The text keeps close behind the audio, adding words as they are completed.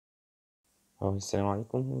السلام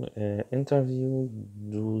عليكم. interview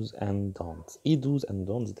do's and don'ts. ايه do's and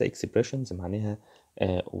don'ts ده expressions معناها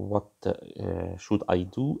what should I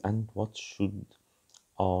do and what should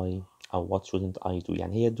I أو what shouldn't I do.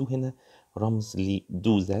 يعني هي do هنا رمز ل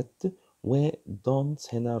do that، و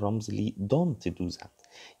don'ts هنا رمز ل don't do that.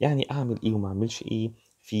 يعني أعمل إيه وما أعملش إيه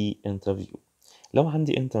في interview. لو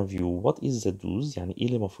عندي interview what is the do's، يعني إيه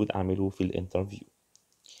اللي المفروض أعمله في الانترفيو.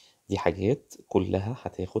 دي حاجات كلها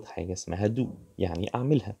هتاخد حاجة اسمها do، يعني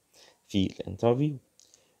أعملها في الانترفيو.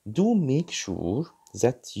 Do make sure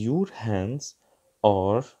that your hands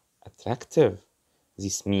are attractive.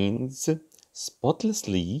 This means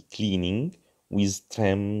spotlessly cleaning with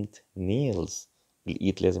trimmed nails.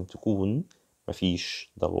 الإيد لازم تكون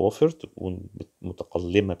مفيش ضوافر، تكون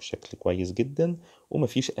متقلمة بشكل كويس جدا،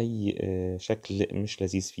 ومفيش أي شكل مش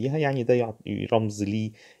لذيذ فيها. يعني ده رمز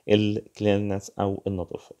للcleanliness أو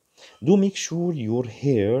النظافة. Do make sure your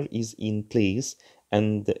hair is in place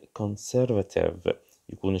and conservative.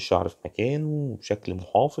 يكون الشعر في مكانه وبشكل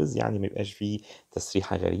محافظ، يعني ما يبقاش فيه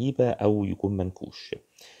تسريحة غريبة أو يكون منكوش.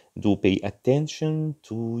 Do pay attention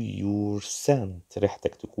to your scent.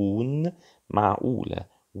 ريحتك تكون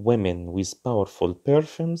معقولة. Women with powerful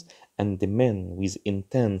perfumes and men with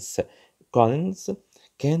intense colognes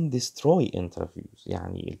can destroy interviews.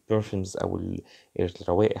 يعني البرفيومز أو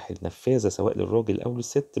الروائح النفاذة سواء للراجل أو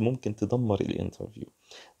للست ممكن تدمر الانترفيو.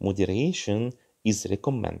 Moderation is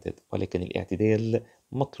recommended، ولكن الاعتدال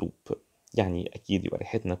مطلوب. يعني أكيد يبقى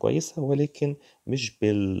ريحتنا كويسة ولكن مش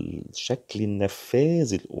بالشكل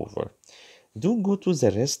النفاذ الأوفر. Do go to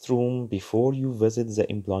the restroom before you visit the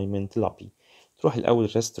employment lobby. تروح الأول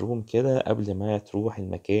rest room كده قبل ما تروح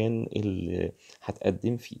المكان اللي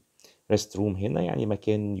هتقدم فيه. rest room هنا يعني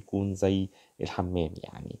مكان يكون زي الحمام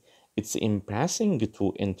يعني. It's embarrassing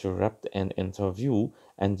to interrupt an interview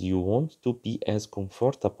and you want to be as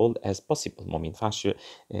comfortable as possible. ما ينفعش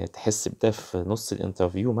تحس بده في نص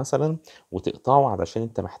الانترفيو مثلا وتقطعه علشان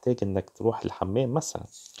انت محتاج انك تروح الحمام مثلا.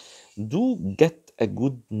 Do get a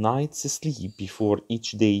good night's sleep before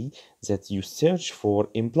each day that you search for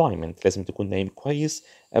employment. لازم تكون نايم كويس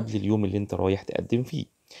قبل اليوم اللي انت رايح تقدم فيه.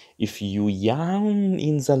 If you yawn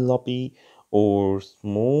in the lobby or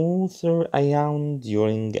smother a yawn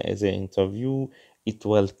during the interview, it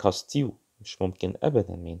will cost you. مش ممكن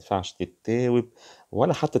أبدا، ما ينفعش تتاوب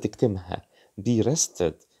ولا حتى تكتمها. Be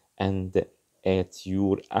rested and at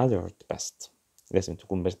your alert best. لازم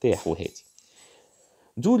تكون مرتاح وهادي.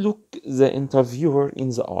 Do look the interviewer in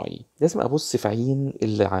the eye. لازم أبص في عين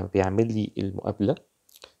اللي بيعمل لي المقابلة.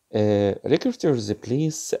 Recruiters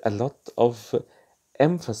place a lot of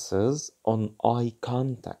emphasis on eye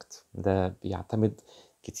contact. ده بيعتمد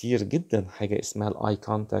كتير جدا حاجة اسمها الاي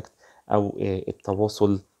كونتاكت أو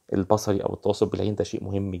التواصل البصري أو التواصل بالعين. ده شيء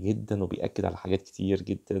مهم جدا وبيأكد على حاجات كتير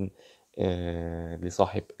جدا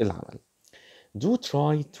لصاحب العمل. Do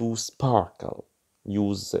try to sparkle.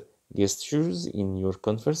 Use gestures in your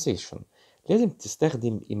conversation. لازم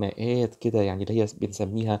تستخدم إيماءات كده، يعني اللي هي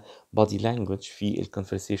بنسميها body language في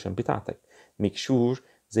الكونفرسيشن بتاعتك. Make sure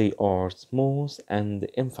they are smooth and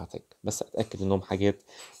emphatic. بس أتأكد إنهم حاجات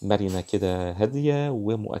مرنة كده هادية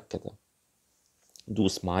ومؤكدة. Do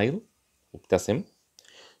smile. وابتسم.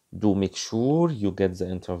 Do make sure you get the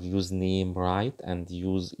interview's name right and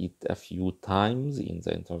use it a few times in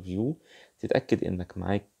the interview. تتأكد إنك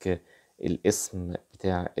معاك الاسم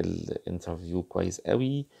بتاع الانترفيو كويس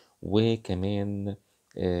قوي، وكمان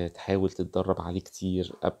تحاول تتدرب عليه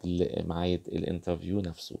كتير قبل ميعاد الانترفيو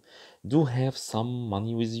نفسه. Do have some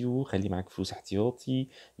money with you. خلي معاك فلوس احتياطي.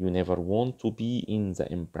 You never want to be in the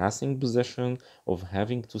embarrassing position of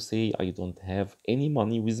having to say I don't have any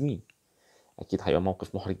money with me. أكيد هيبقى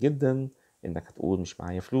موقف محرج جدا إنك هتقول مش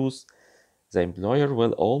معايا فلوس. The employer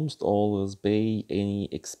will almost always pay any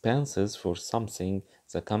expenses for something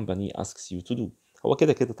the company asks you to do. هو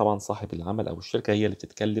كده كده طبعا صاحب العمل أو الشركة هي اللي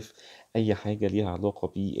بتتكلف أي حاجة ليها علاقة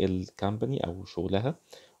بالكامباني أو شغلها،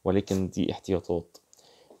 ولكن دي احتياطات.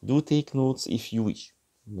 Do take notes if you wish.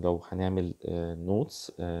 لو هنعمل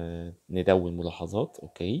notes ندون ملاحظات.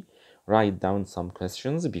 اوكي. Write down some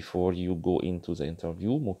questions before you go into the interview.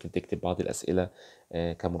 ممكن تكتب بعض الأسئلة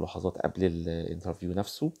كملاحظات قبل الانترفيو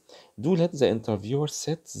نفسه. Do let the interviewer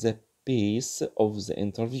set the pace of the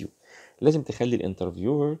interview. لازم تخلي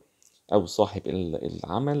الانترفيور أو صاحب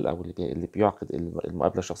العمل أو اللي بيعقد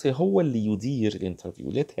المقابلة الشخصية هو اللي يدير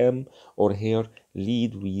الانترفيو. Let him or her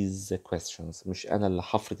lead with the questions. مش أنا اللي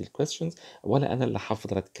هفرض الكويستشنز ولا أنا اللي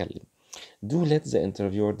هفضل أتكلم. Do let the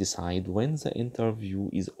interviewer decide when the interview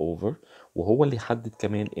is over. وهو اللي يحدد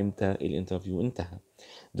كمان إمتى الانترفيو انتهى.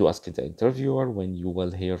 Do ask the interviewer when you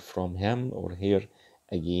will hear from him or her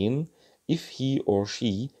again. If he or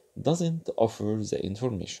she doesn't offer the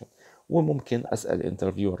information. وممكن أسأل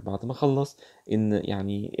الانترفيور بعد ما أخلص إن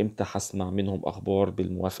يعني إمتى هسمع منهم أخبار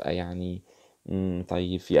بالموافقة، يعني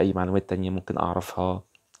طيب في أي معلومات تانية ممكن أعرفها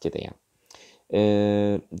كده يعني.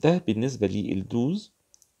 ده بالنسبة لي الدوز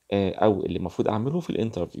أو اللي المفروض أعمله في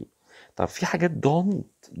الانترفيو. طب في حاجات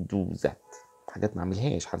don't do that، حاجات ما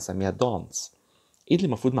أعملهاش هنسميها don'ts. إيه اللي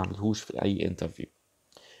المفروض ما أعملهوش في أي انترفيو؟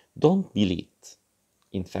 don't be late.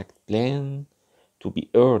 In fact, plan to be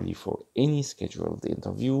early for any scheduled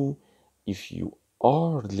interview. If you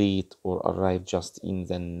are late or arrive just in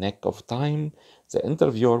the nick of time, the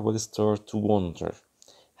interviewer will start to wonder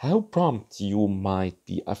how prompt you might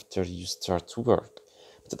be after you start to work.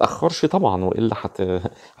 ما تتأخرش طبعا، وإلا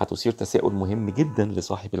هتثير تساؤل مهم جدا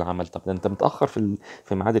لصاحب العمل. طب ده انت متأخر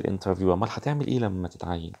في ميعاد الانترفيو، امال هتعمل ايه لما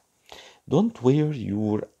تتعين؟ Don't wear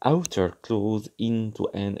your outer clothes into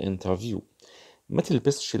an interview. ما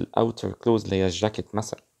تلبسش الاوتر كلوز اللي هي الجاكيت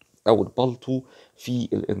مثلا او البالطو في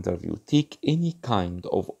الانترفيو. take any kind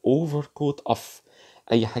of overcoat off.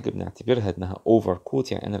 اي حاجه بنعتبرها انها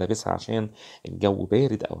overcoat يعني انا لابسها عشان الجو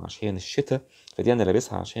بارد او عشان الشتاء، فدي انا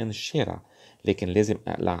لابسها عشان الشارع، لكن لازم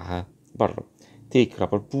اقلعها بره. take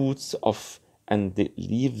rubber boots off and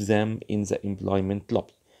leave them in the employment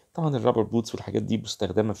lobby. طبعا الرابر بوتس والحاجات دي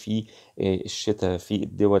مستخدمه في الشتاء في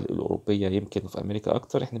الدول الاوروبيه، يمكن في امريكا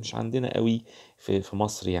اكتر، احنا مش عندنا قوي في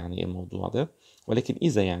مصر يعني الموضوع ده. ولكن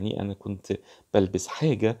إذا يعني أنا كنت بلبس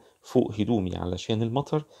حاجة فوق هدومي علشان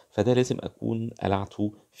المطر، فده لازم أكون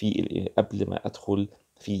قلعته قبل ما أدخل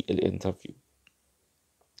في الانترفيو.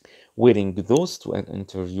 Wearing those to an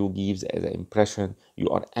interview gives the impression you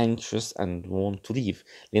are anxious and want to leave.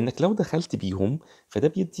 لأنك لو دخلت بيهم فده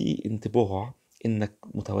بيدي انطباع إنك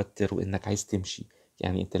متوتر وإنك عايز تمشي،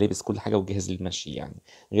 يعني أنت لابس كل حاجة وجاهز للمشي يعني،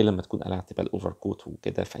 غير لما تكون قلعت بقى الأوفر كوت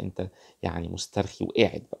وكده فأنت يعني مسترخي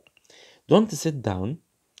وقاعد بقى. Don't sit down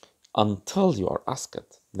until you are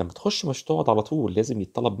asked. لما تخش مش تقعد على طول، لازم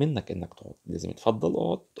يتطلب منك انك تقعد، لازم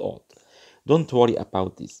يتفضل اقعد. Don't worry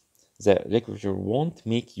about this. The recruiter won't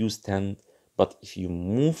make you stand, but if you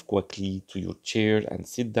move quickly to your chair and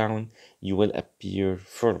sit down, you will appear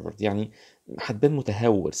forward. يعني هتبان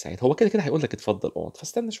متهور ساعتها، هو كده كده هيقول لك اتفضل اقعد،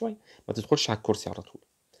 فاستنى شويه، ما تدخلش على الكرسي على طول.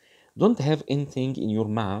 Don't have anything in your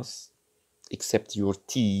mouth except your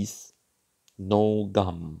teeth. No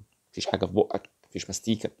gum. مفيش حاجه في بقك، مفيش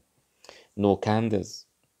مستيكه. No candles,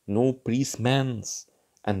 no pre-smans,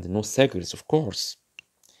 and no cigarettes of course.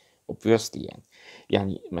 Obviously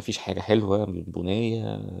يعني ما فيش حاجة حلوة من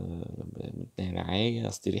بناية، من نعناعية،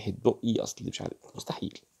 أصل ريحة بقي، أصل مش عارف،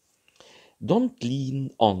 مستحيل. Don't lean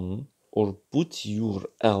on or put your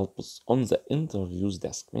elbows on the interview's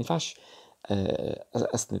desk. ما ينفعش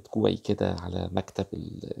أسند كوعي كده على مكتب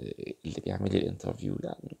اللي بيعمل الانترفيو،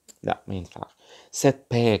 يعني لا ما ينفعش. Sit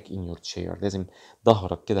back in your chair. لازم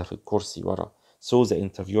ظهرك كده في الكرسي ورا so the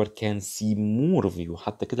interviewer can see more of you.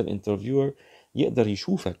 حتى كده الانترفيور يقدر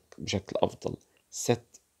يشوفك بشكل أفضل.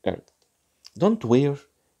 Sit erect. Don't wear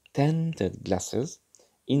tinted glasses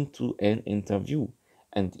into an interview.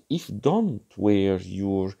 And if don't wear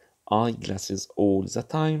your eyeglasses all the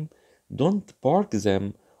time, don't park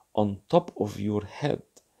them on top of your head.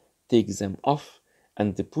 Take them off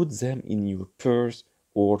and put them in your purse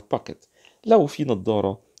or pocket. لو في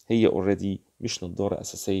نظارة هي already مش نظارة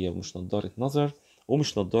أساسية ومش نظارة نظر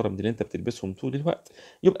ومش نظارة من اللي انت بتلبسهم طول الوقت،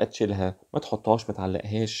 يبقى تشيلها، ما تحطهاش، ما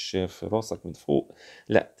تعلقهاش في راسك من فوق،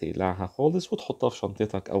 لا تقلعها خالص وتحطها في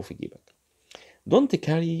شنطتك أو في جيبك. Don't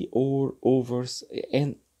carry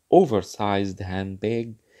an oversized handbag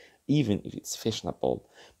even if it's fashionable.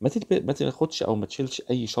 ما تاخدش او ما تشيلش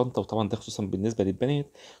اي شنطه، وطبعا ده خصوصا بالنسبه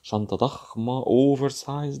للبنات، شنطه ضخمه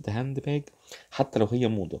oversized handbag حتى لو هي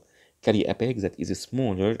موضه. carry a bag that is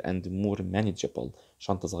smaller and more manageable.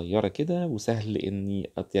 شنطه صغيره كده وسهل اني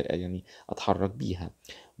يعني اتحرك بيها.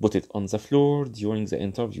 put it on the floor during the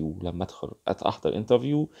interview. لما احضر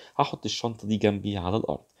interview هحط الشنطه دي جنبي على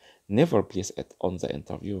الارض. never place it on the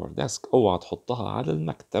interviewer desk. اوعى تحطها على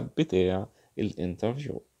المكتب بتاع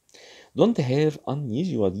الانترفيو. don't have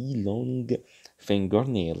unusually long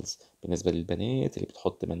fingernails. بالنسبة للبنات اللي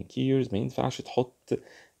بتحط مانيكيرز ما ينفعش تحط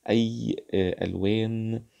أي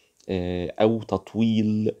ألوان أو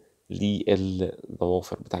تطويل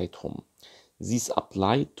للضوافر بتاعتهم. These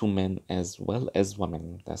apply to men as well as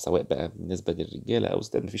women. ده سواء بقى بالنسبة للرجالة أو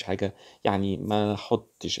ستات، مفيش حاجة يعني ما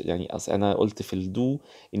أحطش، يعني أصل أنا قلت في الدو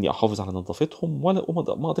إني أحافظ على نظافتهم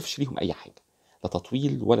وما أضيفش ليهم أي حاجة، لا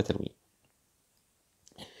تطويل ولا تلوين.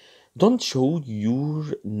 Don't show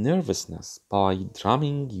your nervousness by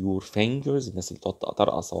drumming your fingers. الناس اللي تقعد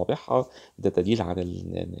تقطع صوابعها ده دليل على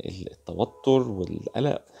التوتر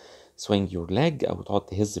والقلق. swing your leg أو تقعد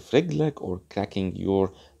تهز في رجلك or cracking your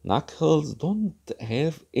Knuckles, don't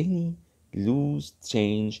have any loose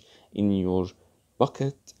change in your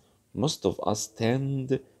pocket. Most of us tend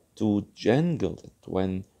to jangle it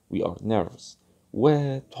when we are nervous.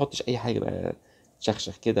 وتحطش أي حاجة بقى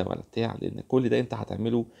تشخشخ كده ولا بتاع، لأن كل ده أنت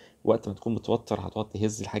هتعمله وقت ما تكون متوتر. هتقعد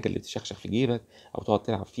تهز الحاجة اللي بتشخشخ في جيبك أو تقعد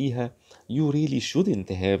تلعب فيها. You really shouldn't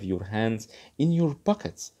have your hands in your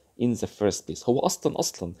pockets in the first place. هو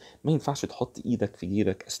أصلا ما ينفعش تحط إيدك في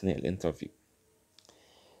جيبك أثناء الانترفيو.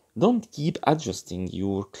 Don't keep adjusting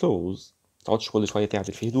your clothes. تقعدش كل شوية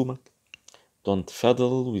تعدل في هدومك. Don't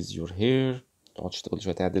fiddle with your hair. تقعدش كل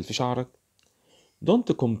شوية تعدل في شعرك.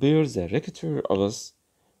 Don't compare the recruiter office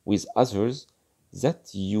with others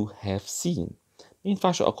that you have seen. ما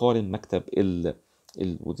ينفعش أقارن مكتب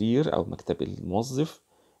المدير أو مكتب الموظف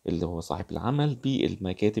اللي هو صاحب العمل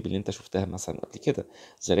بالمكاتب اللي انت شفتها مثلا قبل كده.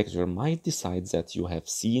 The recruiter might decide that you have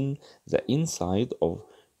seen the inside of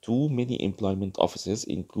too many employment offices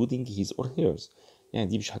including his or hers. يعني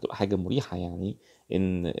دي مش هتبقى حاجة مريحة، يعني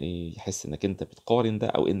إن يحس إنك أنت بتقارن ده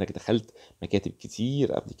أو إنك دخلت مكاتب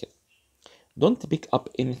كتير قبل كده. Don't pick up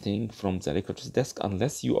anything from the recruiter's desk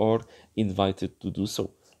unless you are invited to do so.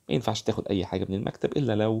 ما ينفعش تاخد أي حاجة من المكتب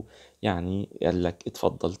إلا لو يعني قال لك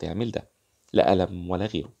اتفضل تعمل ده، لا قلم ولا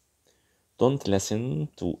غيره. Don't listen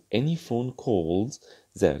to any phone calls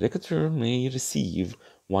the recruiter may receive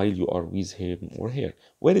while you are with him or her.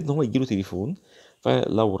 وارد إن هو يجيله تليفون،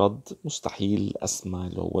 فلو رد مستحيل أسمع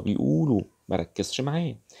اللي هو بيقوله، مركزش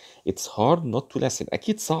معاه. It's hard not to listen.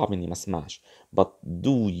 أكيد صعب إني ما أسمعش. But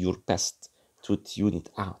do your best to tune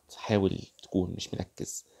it out. حاول تكون مش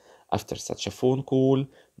مركز. After such a phone call,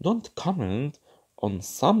 don't comment on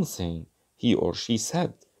something he or she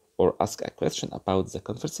said or ask a question about the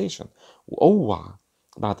conversation. واوعى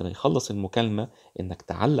بعد ما يخلص المكالمة انك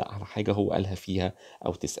تعلق على حاجة هو قالها فيها،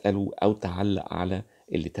 او تسأله او تعلق على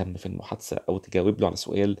اللي تم في المحادثة، او تجاوب له على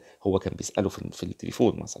سؤال هو كان بيسأله في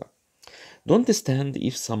التليفون مثلا. Don't stand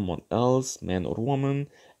if someone else, man or woman,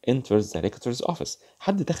 enters the rector's office.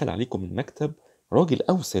 حد دخل عليكم المكتب، راجل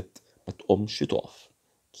أو ست، ما تقومش تقف.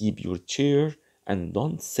 Keep your chair and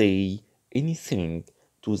don't say anything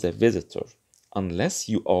to the visitor unless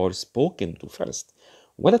you are spoken to first.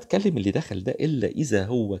 ولا تكلم اللي دخل ده إلا إذا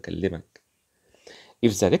هو كلمك. If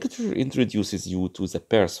the rector introduces you to the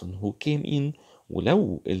person who came in.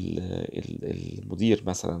 ولو المدير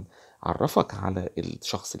مثلا عرفك على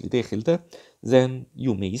الشخص اللي داخل ده، then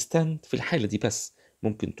you may stand. في الحالة دي بس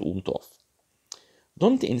ممكن تقوم تقف.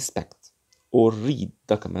 Don't inspect or read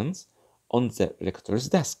documents on the rector's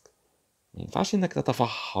desk. ما ينفعش انك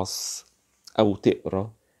تتفحص او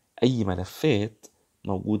تقرا اي ملفات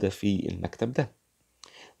موجودة في المكتب ده.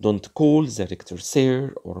 Don't call the rector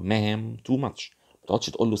sir or ma'am too much. ما تقعدش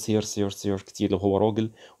تقول له سير كتير لو هو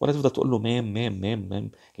راجل، ولا تفضل تقول له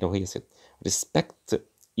مام لو هي ست. Respect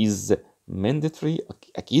is mandatory.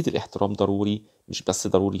 أكيد الاحترام ضروري، مش بس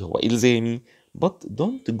ضروري، هو إلزامي. But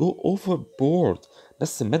don't go overboard.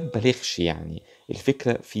 بس ما تبالغش، يعني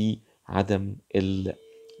الفكرة في عدم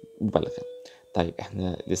المبالغة. طيب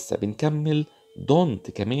احنا لسه بنكمل.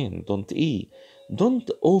 don't كمان don't ايه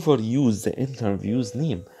don't overuse the interview's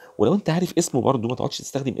name. ولو انت عارف اسمه برضو ما تقعدش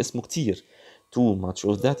تستخدم اسمه كتير. too much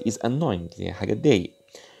of that is annoying. دي حاجة تضايق.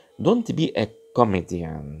 don't be a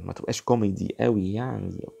comedian. ما تبقاش كوميدي قوي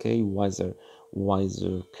يعني. okay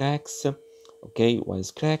wiser cracks. okay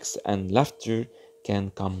wise cracks and laughter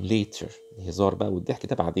can come later. الهزار بقى والضحك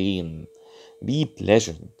ده بعدين. be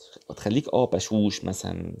pleasant. تخليك بشوش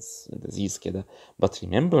مثلا، لذيذ كده. but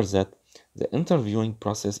remember that the interviewing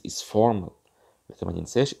process is formal. لكن ما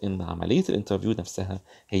ننساش ان عملية الانترفيو نفسها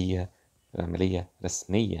هي عملية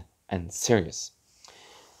رسمية and serious.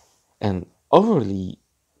 An overly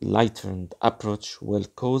lightened approach will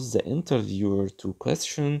cause the interviewer to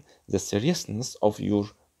question the seriousness of your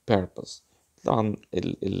purpose. طبعا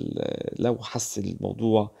لو حس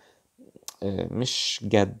الموضوع مش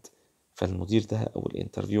جد، فالمدير ده او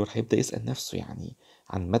الانترفيور هيبدأ يسأل نفسه يعني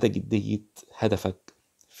عن مدى جدية هدفك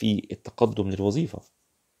في التقدم للوظيفة.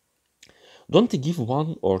 Don't give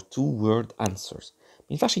one or two word answers. ما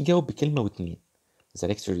ينفعش تجاوب بكلمة واتنين. The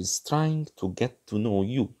lecturer is trying to get to know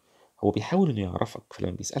you. هو بيحاول انه يعرفك،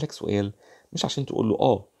 فلما بيسألك سؤال مش عشان تقول له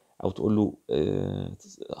او تقول له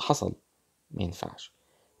حصل. ما ينفعش.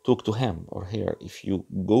 Talk to him or her. If you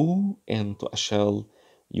go into a shell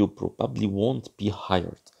you probably won't be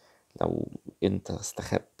hired. لو انت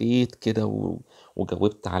استخبيت كده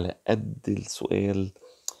وجاوبت على قد السؤال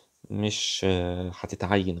مش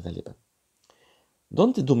هتتعين غالبا.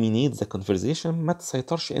 Don't dominate the conversation. ما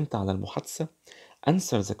تسيطرش انت على المحادثة.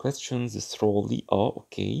 Answer the questions thoroughly.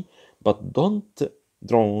 Okay. But don't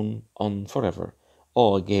drone on forever.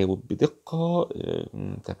 جاوب بدقة،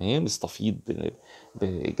 تمام، استفيض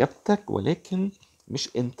بإجابتك، ولكن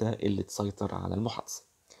مش أنت اللي تسيطر على المحادثة.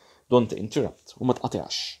 don't interrupt وما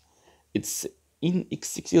تقاطعش. it's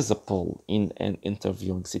inexcusable in an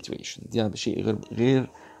interviewing situation. دي شيء غير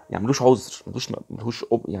يعني ملوش عذر،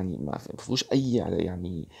 يعني ما فيهوش أي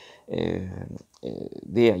يعني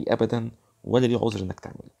داعي أبدا، ولا ليه عذر إنك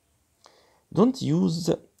تعمله. don't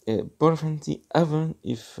use profanity even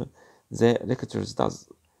if the recruiters does.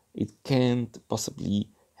 It can't possibly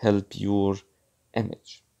help your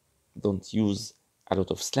image. Don't use a lot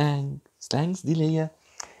of slangs دي اللي هي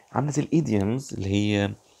عاملة زي الإيديومز، اللي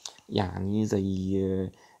هي يعني زي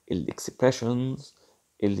الإكسبريشنز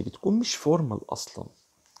اللي بتكون مش فورمال أصلا،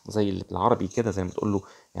 زي اللي بالعربي كده زي ما تقول له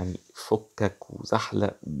يعني فكك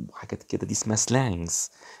وزحلق وحاجات كده، دي اسمها سلانجز.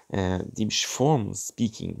 دي مش فورم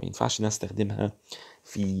سبيكينج، ما ينفعش ناس تستخدمها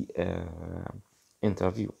في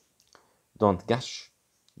انترفيو. don't gush.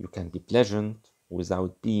 you can be pleasant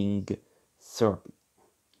without being therapy.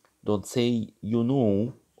 don't say you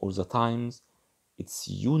know all the times. it's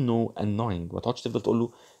annoying. ما تقعدش تفضل تقول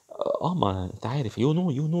له ما انت عارف you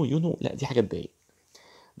know. لا، دي حاجه تضايق.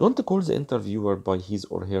 don't call the interviewer by his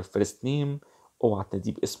or her first name. اوعى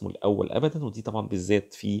تناديه باسمه الاول ابدا، ودي طبعا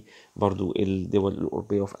بالذات في برضو الدول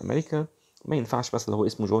الاوروبيه وفي امريكا. ما ينفعش بس لو هو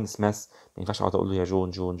اسمه جون سميث، ما ينفعش اقعد اقول له يا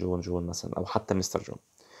جون مثلا، او حتى مستر جون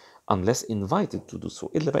unless invited to do so،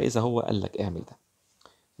 الا بقى اذا هو قال لك اعمل ده.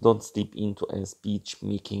 don't step into a speech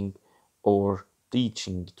making or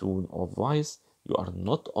preaching tone of voice. you are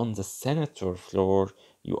not on the senator floor.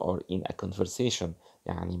 you are in a conversation.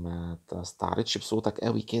 يعني ما تستعرضش بصوتك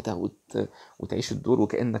قوي كده وتعيش الدور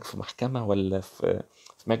وكأنك في محكمة ولا في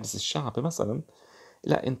مجلس الشعب مثلا.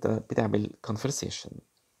 لا، انت بتعمل conversation.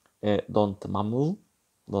 don't mumble.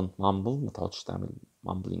 ما تقعدش تعمل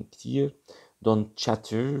mumbling كتير. don't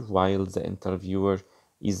chatter while the interviewer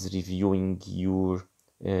is reviewing your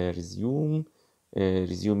resume.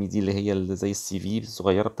 resume دي اللي هي اللي زي السي في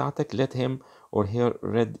الصغيرة بتاعتك. let him or her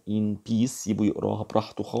read in peace. سيبه يقراها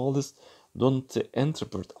براحته خالص. don't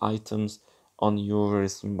interpret items on your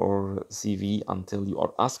resume or CV until you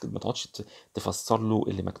are asked. ما تقعدش تفسر له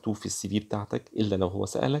اللي مكتوب في السي في بتاعتك إلا لو هو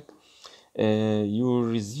سألك. your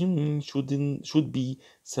resume should be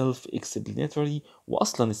self-explanatory.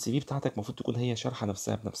 واصلا السي في بتاعتك المفروض تكون هي شارحه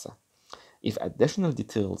نفسها بنفسها. if additional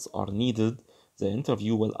details are needed the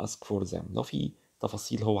interview will ask for them. لو في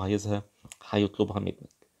تفاصيل هو عايزها هيطلبها منك.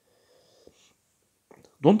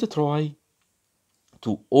 don't try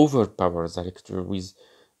to overpower the recruiter with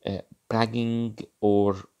bragging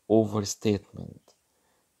or overstatement.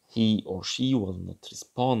 he or she will not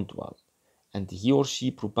respond well, and he or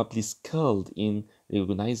she probably skilled in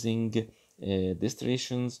recognizing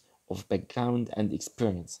distractions of background and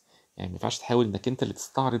experience. يعني ما ينفعش تحاول انك انت اللي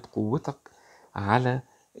تستعرض قوتك على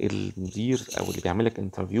المدير او اللي بيعملك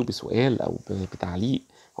انترفيو بسؤال او بتعليق.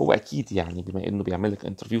 هو اكيد يعني بما انه بيعملك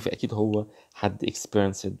انترفيو فاكيد هو حد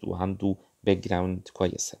experienced وعنده باك جراوند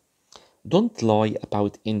كويسه. don't lie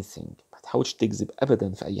about anything. ما تحاولش تكذب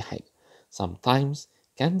ابدا في اي حاجه. sometimes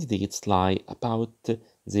candidates lie about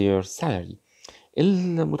their salary.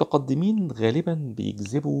 المتقدمين غالبا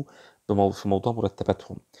بيكذبوا في موضوع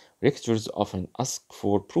مرتباتهم. recruiters often ask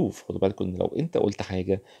for proof. خدوا بالكم ان لو انت قلت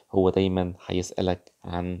حاجة هو دايما هيسألك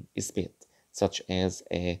عن اثبات such as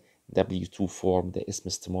a W2 form. ده اسم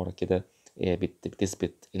استمارة كده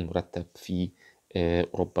بتثبت المرتب في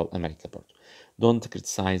اوروبا وامريكا برضو. don't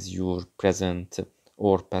criticize your present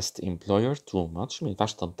or past employer too much. ما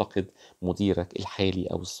ينفعش تنتقد مديرك الحالي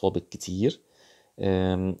او السابق كتير.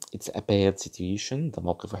 it's a bad situation. ده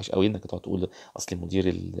موقف وحش قوي انك تقعد تقول اصل مدير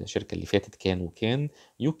الشركه اللي فاتت كان وكان.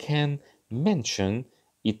 you can mention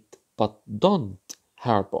it but don't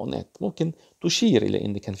harp on it. ممكن تشير الى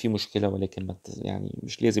ان كان في مشكله ولكن ما يعني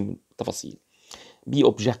مش لازم تفاصيل. be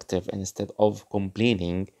objective instead of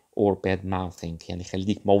complaining or bad mouthing. يعني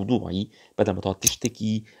خليك موضوعي بدل ما تقعد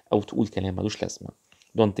تشتكي او تقول كلام ملوش لازمه.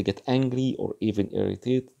 don't get angry or even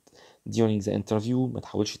irritated during the interview. ما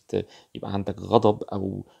تحاولش يبقى عندك غضب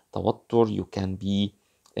أو توتر. you can be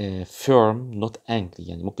firm not angry.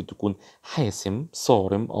 يعني ممكن تكون حاسم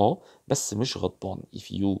صارم بس مش غضبان.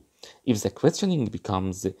 if the questioning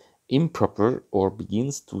becomes improper or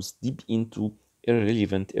begins to step into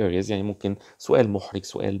irrelevant areas. يعني ممكن سؤال محرج،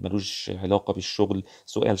 سؤال ملوش علاقة بالشغل،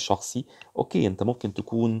 سؤال شخصي. اوكي، انت ممكن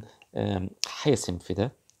تكون حاسم في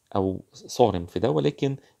ده او صارم في ده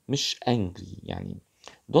ولكن مش angry. يعني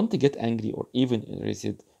don't get angry or even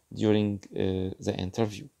irritated during the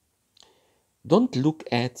interview. don't look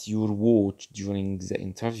at your watch during the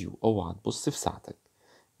interview. اوعى تبص في ساعتك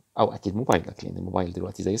او اكيد موبايلك، لان الموبايل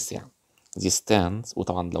دلوقتي زي الساعه. دي stands،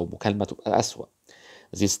 وطبعا لو مكالمه تبقى اسوأ.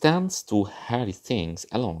 This stands to hurry things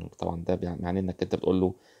along. طبعا ده معناه انك انت بتقول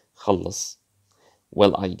له خلص.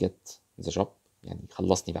 Will I get the job؟ يعني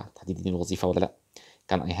خلصني بقى، هتديني الوظيفة ولا لا؟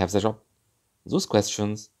 Can I have the job؟ Those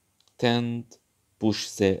questions tend push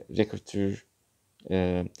the recruiter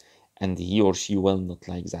and he or she will not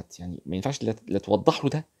like that. يعني ما ينفعش لا توضح له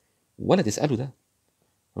ده ولا تسأله ده.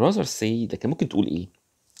 Rather say، لكن ممكن تقول ايه؟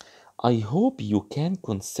 I hope you can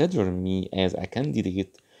consider me as a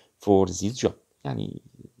candidate for this job. يعني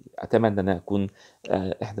أتمنى أن أكون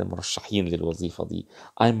إحدى المرشحين للوظيفة دي.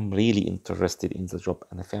 I'm really interested in the job.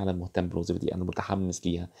 أنا فعلا مهتم بالوظيفة دي، أنا متحمس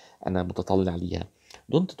ليها، أنا متطلع ليها.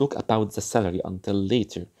 Don't talk about the salary until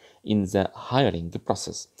later in the hiring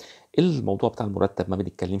process. الموضوع بتاع المرتب ما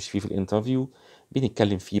بنتكلمش فيه في الانترفيو،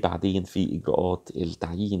 بنتكلم فيه بعدين في إجراءات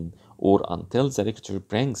التعيين or until the recruiter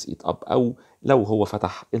brings it up، أو لو هو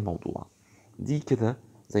فتح الموضوع. دي كده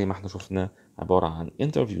زي ما احنا شفنا عبارة عن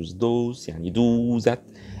interviews. those يعني do that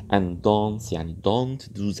and don'ts يعني don't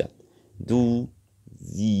do that. Do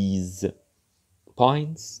these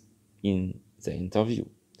points in the interview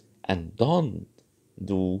and don't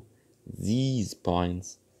do these points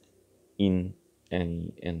in any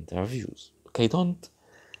interviews. Okay, don't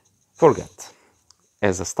forget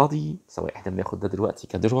as a study، سواء احنا بناخد ده دلوقتي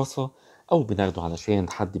كدراسة او بناخده علشان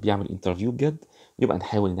حد بيعمل انترفيو بجد، يبقى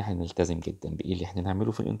نحاول ان احنا نلتزم جدا بايه اللي احنا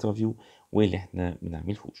نعمله في الانترفيو وايه اللي احنا ما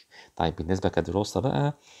نعملهوش. طيب بالنسبة كدراسة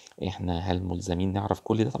بقى، احنا هل ملزمين نعرف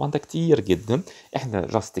كل ده؟ طبعا ده كتير جدا، احنا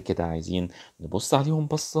جاست كده عايزين نبص عليهم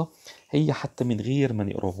بصة، هي حتى من غير ما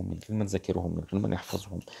نقراهم، من غير ما نذاكرهم، من غير ما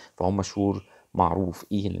نحفظهم، فهم شور معروف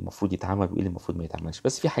ايه اللي المفروض يتعمل وايه اللي المفروض ما يتعملش.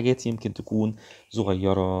 بس في حاجات يمكن تكون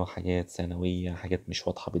صغيرة، حاجات ثانوية، حاجات مش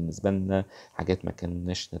واضحة بالنسبة لنا، حاجات ما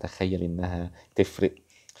كناش نتخيل انها تفرق.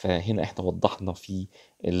 فهنا احنا وضحنا في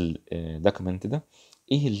الدوكيمنت ده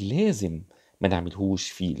ايه اللي لازم ما نعملهوش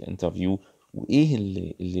في الانترفيو، وايه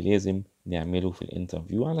اللي لازم نعمله في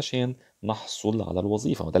الانترفيو علشان نحصل على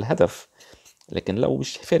الوظيفة، وده الهدف. لكن لو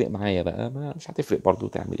مش فارق معايا بقى، ما مش هتفرق برضو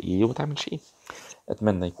تعمل ايه وما تعملش ايه.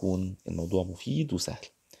 اتمنى يكون الموضوع مفيد وسهل.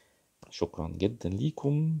 شكرا جدا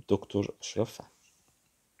ليكم، دكتور أشرف.